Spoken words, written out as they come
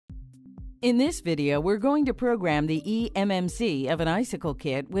In this video, we're going to program the eMMC of an Icicle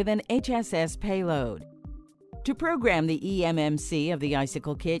Kit with an HSS payload. To program the eMMC of the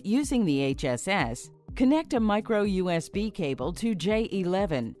Icicle Kit using the HSS, connect a micro USB cable to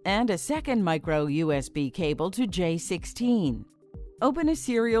J11 and a second micro USB cable to J16. Open a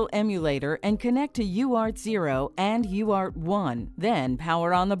serial emulator and connect to UART0 and UART1, then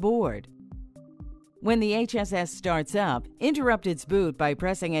power on the board. When the HSS starts up, interrupt its boot by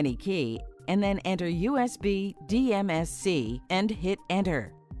pressing any key and then enter USB DMSC and hit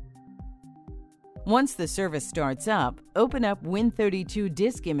Enter. Once the service starts up, open up Win32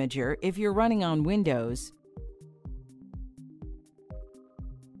 Disk Imager if you're running on Windows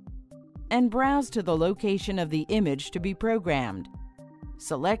and browse to the location of the image to be programmed.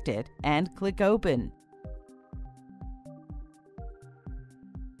 Select it and click Open.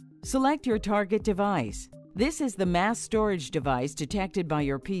 Select your target device. This is the mass storage device detected by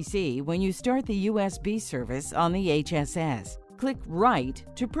your PC when you start the USB service on the HSS. Click Write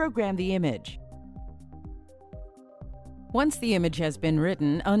to program the image. Once the image has been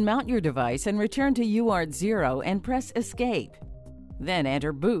written, unmount your device and return to UART0 and press Escape. Then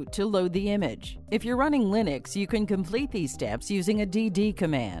enter Boot to load the image. If you're running Linux, you can complete these steps using a DD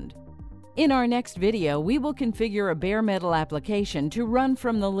command. In our next video, we will configure a bare metal application to run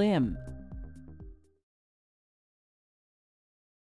from the LIM.